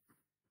condom.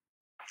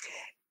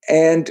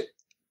 And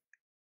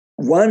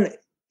one,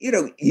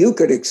 you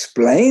could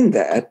explain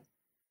that,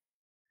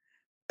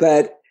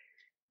 but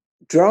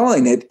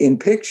drawing it in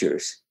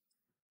pictures,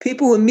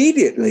 people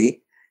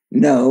immediately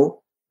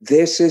know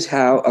this is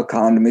how a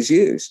condom is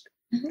used.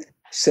 Mm-hmm.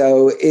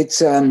 So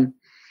it's,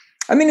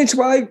 it's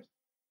why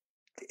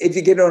if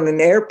you get on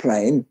an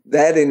airplane,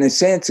 that in a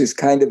sense is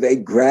kind of a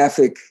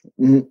graphic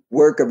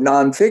work of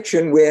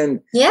nonfiction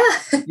when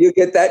you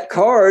get that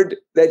card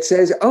that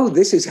says, oh,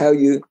 this is how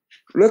you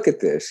look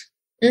at this.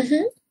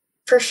 Mm-hmm.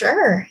 For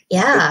sure.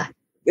 Yeah.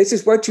 This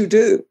is what you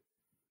do.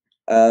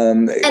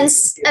 And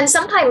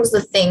sometimes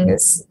the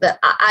things that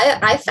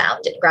I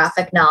found in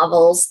graphic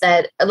novels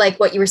that, like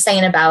what you were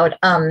saying about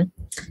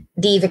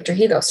the Victor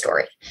Hugo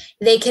story,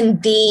 they can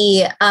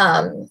be,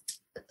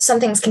 some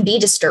things can be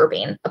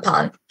disturbing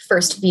upon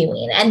first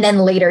viewing, and then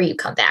later you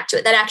come back to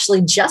it. That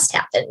actually just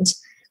happened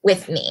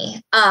with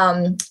me.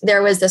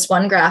 There was this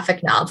one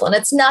graphic novel, and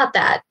it's not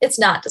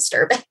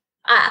disturbing.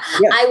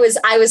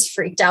 I was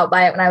freaked out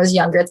by it when I was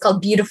younger. It's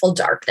called Beautiful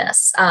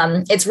Darkness.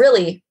 It's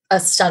really a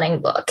stunning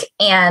book.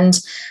 And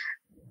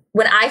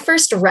when I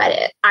first read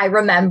it, I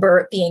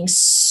remember being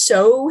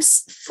so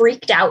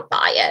freaked out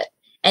by it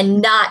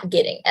and not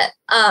getting it.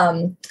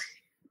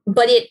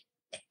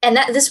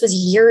 This was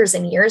years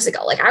and years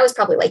ago. Like I was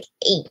probably like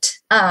 8.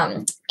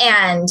 And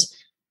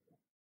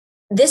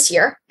this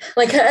year,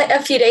 like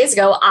a few days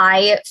ago,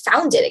 I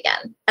found it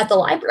again at the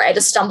library. I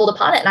just stumbled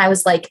upon it and I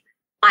was like,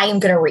 I am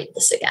going to read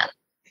this again.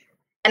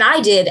 And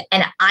I did,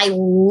 and I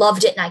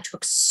loved it. And I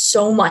took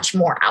so much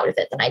more out of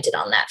it than I did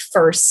on that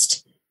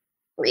first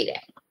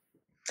reading.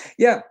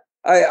 Yeah.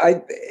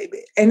 And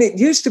it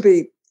used to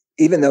be,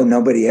 even though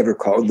nobody ever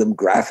called them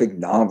graphic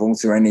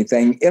novels or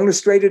anything,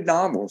 illustrated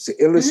novels,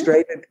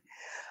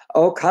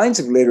 all kinds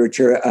of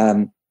literature.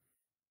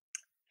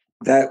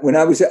 That when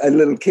I was a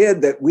little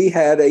kid, that we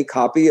had a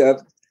copy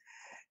of,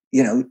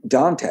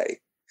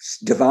 Dante's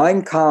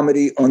Divine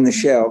Comedy on the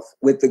shelf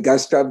with the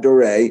Gustave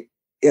Doré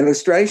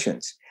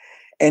illustrations.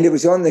 And it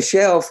was on the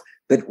shelf,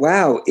 but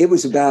wow, it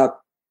was about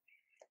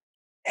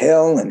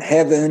hell and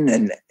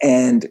heaven.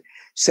 And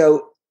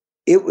so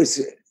it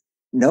was,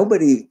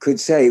 nobody could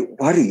say,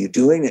 what are you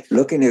doing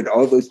looking at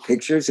all those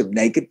pictures of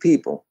naked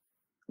people?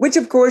 Which,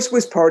 of course,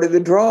 was part of the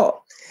draw.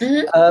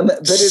 Mm-hmm.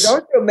 But it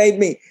also made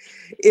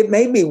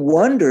me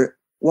wonder,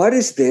 what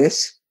is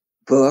this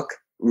book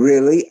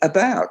really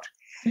about?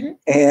 Mm-hmm.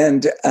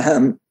 And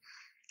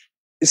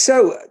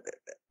so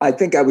I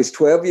think I was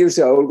 12 years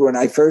old when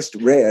I first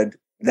read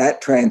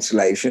that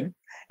translation.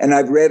 And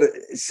I've read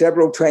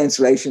several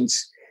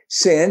translations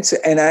since.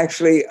 And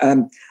actually,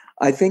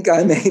 I think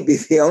I may be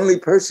the only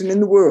person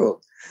in the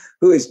world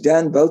who has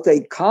done both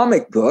a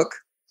comic book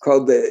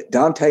called the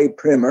Dante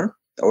Primer,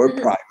 or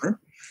Primer,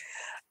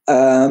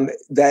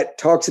 that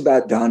talks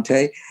about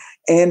Dante,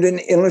 and an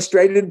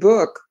illustrated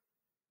book,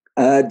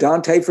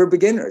 Dante for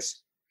Beginners.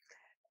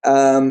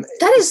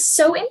 That is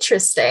so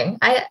interesting.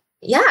 I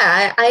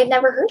had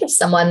never heard of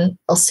someone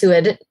else who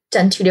had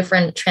done two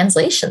different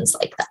translations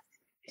like that.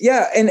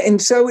 Yeah,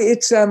 and so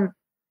it's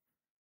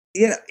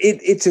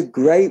it's a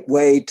great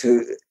way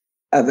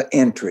of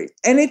entry,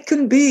 and it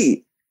can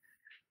be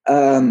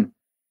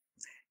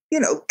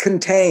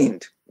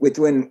contained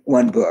within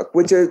one book,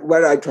 which is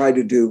what I try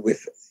to do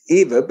with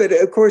Eva. But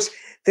of course,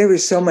 there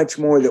is so much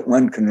more that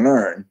one can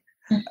learn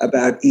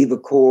about Eva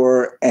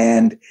Kor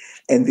and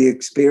the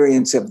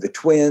experience of the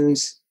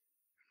twins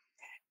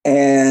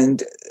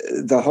and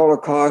the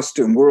Holocaust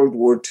and World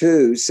War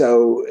II.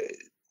 So,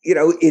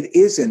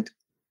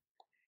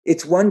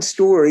 it's one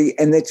story,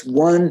 and it's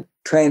one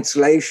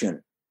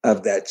translation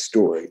of that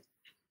story.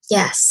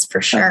 Yes,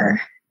 for sure.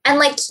 And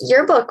like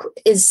your book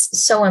is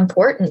so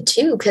important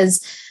too,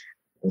 because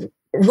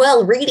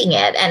while reading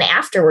it and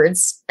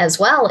afterwards as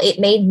well, it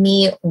made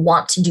me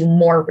want to do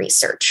more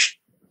research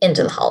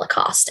into the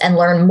Holocaust and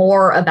learn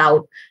more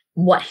about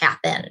what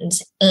happened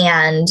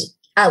and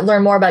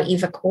learn more about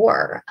Eva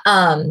Kor.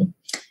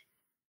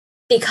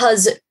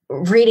 Because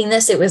reading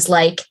this, it was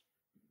like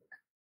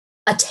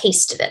a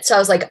taste of it. So I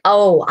was like,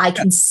 oh, I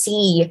can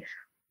see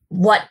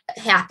what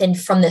happened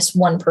from this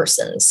one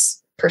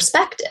person's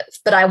perspective,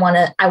 but I want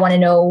to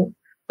know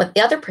what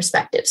the other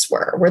perspectives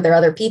were. Were there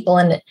other people?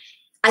 And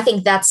I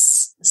think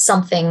that's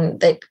something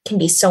that can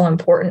be so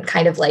important,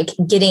 kind of like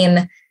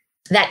getting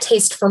that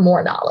taste for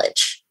more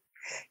knowledge.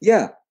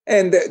 Yeah.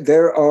 And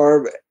there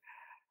are,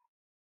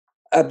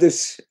 of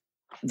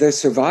the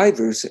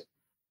survivors,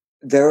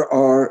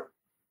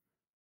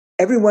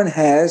 everyone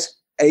has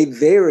a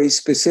very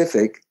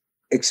specific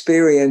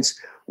experience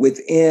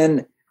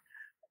within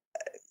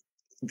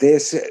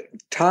this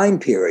time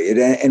period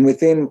and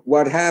within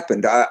what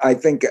happened. I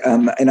think,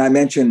 and I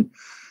mentioned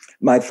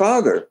my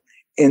father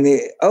in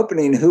the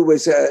opening, who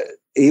was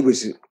he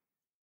was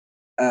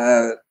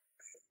part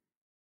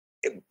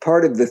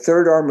of the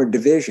 3rd Armored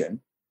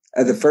Division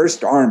of the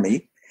 1st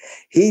Army.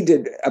 He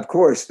did, of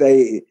course,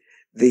 the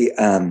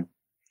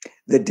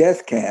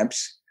death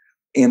camps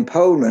in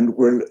Poland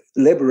were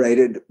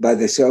liberated by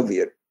the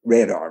Soviet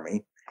Red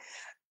Army,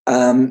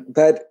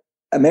 but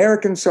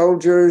American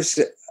soldiers,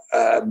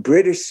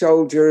 British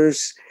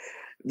soldiers,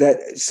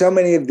 that so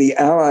many of the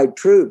Allied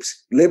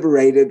troops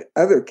liberated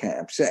other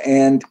camps.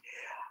 And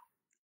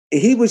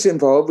he was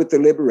involved with the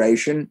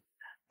liberation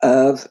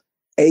of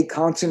a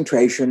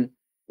concentration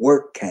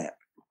work camp.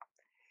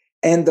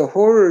 And the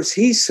horrors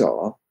he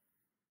saw,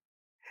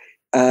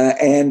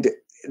 and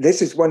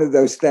this is one of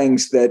those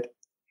things that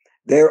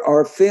there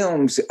are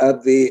films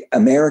of the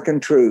American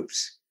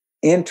troops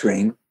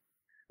entering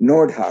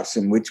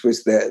Nordhausen, which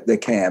was the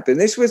camp. And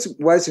this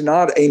was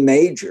not a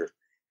major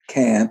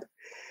camp,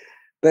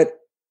 but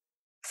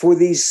for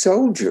these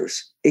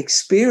soldiers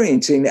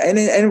experiencing, and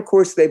of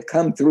course they've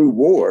come through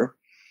war,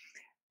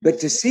 but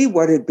to see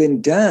what had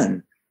been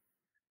done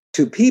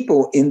to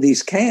people in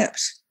these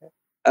camps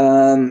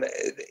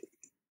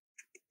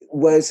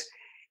was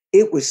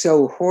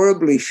so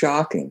horribly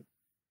shocking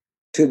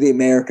to the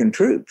American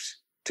troops,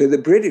 to the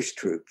British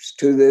troops,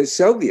 to the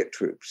Soviet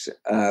troops,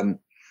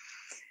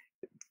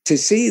 to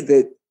see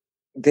that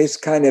this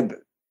kind of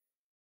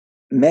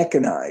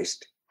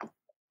mechanized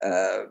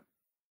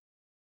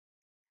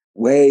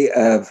way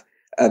of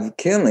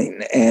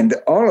killing and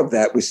all of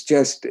that was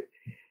just,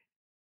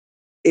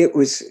 it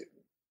was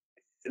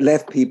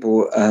left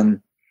people,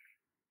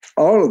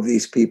 all of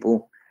these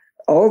people,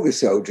 all the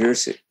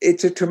soldiers,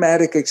 it's a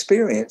traumatic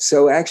experience.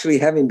 So actually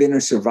having been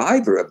a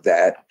survivor of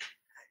that,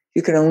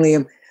 you can only,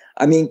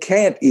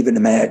 can't even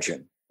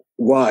imagine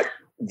what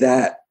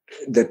the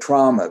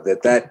trauma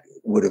that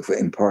would have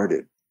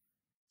imparted.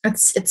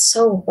 It's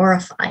so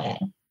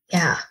horrifying.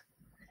 Yeah.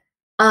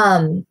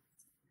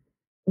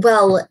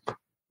 Well,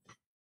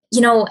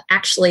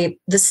 actually,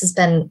 this has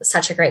been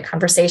such a great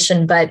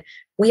conversation, but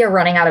we are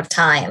running out of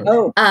time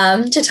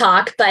to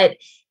talk. But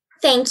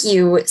thank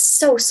you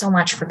so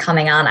much for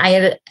coming on. I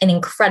had an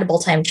incredible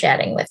time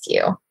chatting with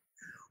you.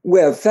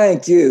 Well,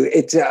 thank you.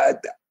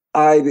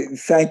 I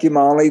thank you,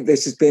 Molly.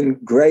 This has been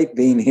great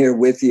being here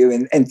with you,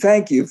 and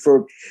thank you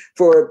for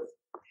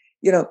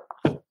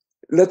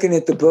looking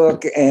at the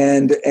book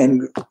and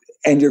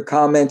your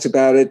comments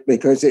about it,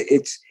 because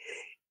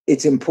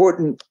it's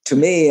important to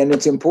me, and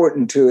it's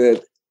important to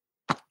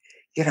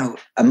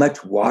a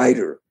much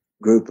wider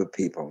group of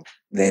people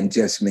than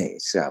just me.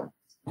 So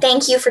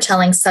thank you for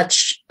telling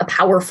such a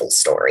powerful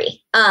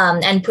story,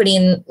 and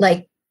putting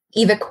like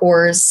Eva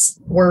Kor's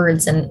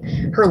words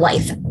and her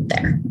life out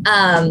there.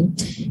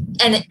 And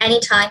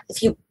anytime,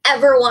 if you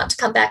ever want to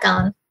come back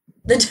on,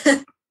 it's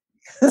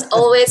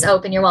always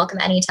open. You're welcome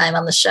anytime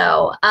on the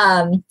show.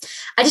 I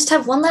just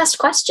have one last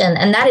question,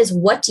 and that is,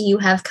 what do you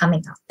have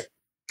coming up?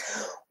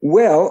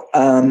 Well,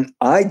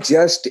 I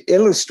just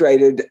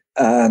illustrated,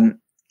 and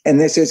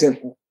this isn't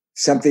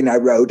something I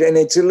wrote, and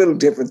it's a little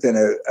different than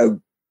a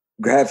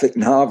graphic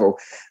novel,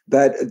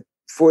 but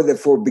for the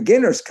For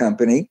Beginners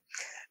company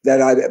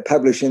that I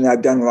publish and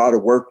I've done a lot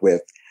of work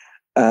with,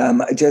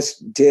 I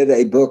just did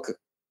a book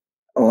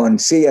on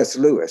C.S.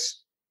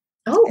 Lewis.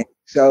 Oh, and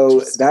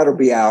so that'll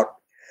be out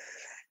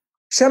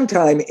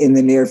sometime in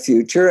the near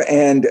future.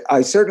 And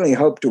I certainly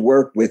hope to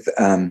work with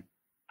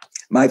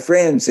my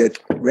friends at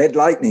Red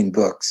Lightning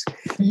Books.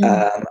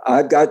 Mm-hmm.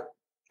 I've got,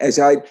 as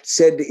I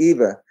said to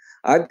Eva,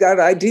 I've got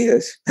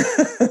ideas.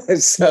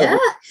 So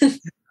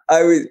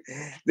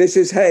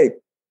hey,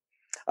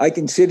 I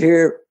can sit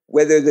here,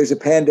 whether there's a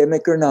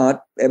pandemic or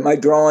not, at my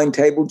drawing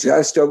table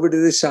just over to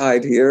the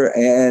side here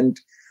and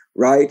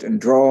write and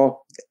draw.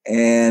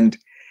 And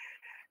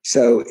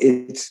so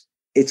it's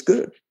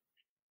good.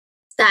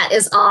 That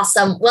is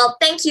awesome. Well,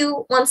 thank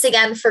you once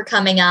again for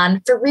coming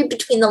on. For Read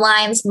Between the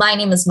Lines, my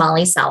name is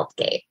Molly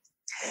Southgate.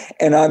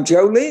 And I'm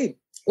Joe Lee.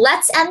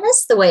 Let's end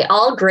this the way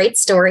all great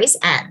stories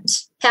end.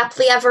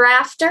 Happily ever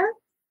after,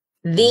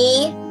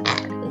 the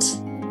end.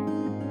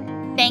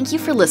 Thank you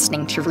for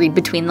listening to Read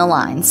Between the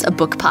Lines, a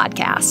book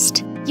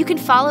podcast. You can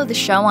follow the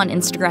show on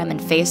Instagram and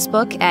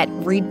Facebook at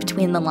Read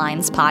Between the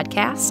Lines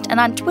Podcast and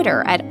on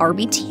Twitter at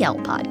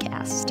RBTL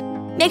Podcast.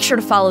 Make sure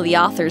to follow the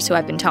authors who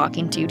I've been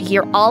talking to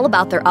hear all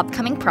about their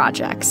upcoming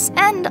projects,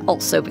 and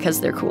also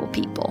because they're cool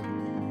people.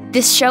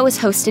 This show is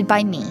hosted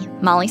by me,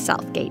 Molly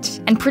Southgate,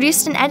 and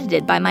produced and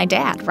edited by my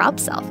dad, Rob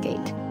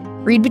Southgate.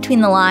 Read Between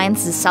the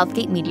Lines is a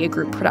Southgate Media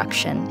Group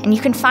production, and you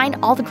can find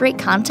all the great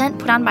content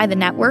put on by the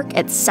network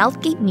at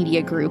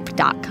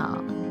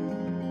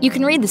southgatemediagroup.com. You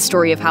can read the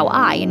story of how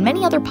I and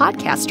many other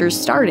podcasters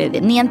started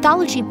in the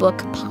anthology book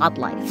Pod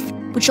Life,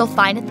 which you'll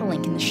find at the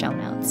link in the show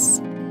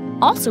notes.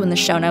 Also in the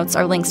show notes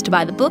are links to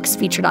buy the books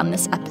featured on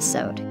this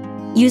episode.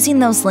 Using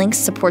those links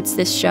supports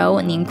this show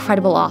and the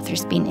incredible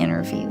authors being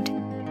interviewed.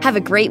 Have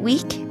a great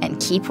week and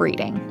keep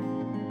reading.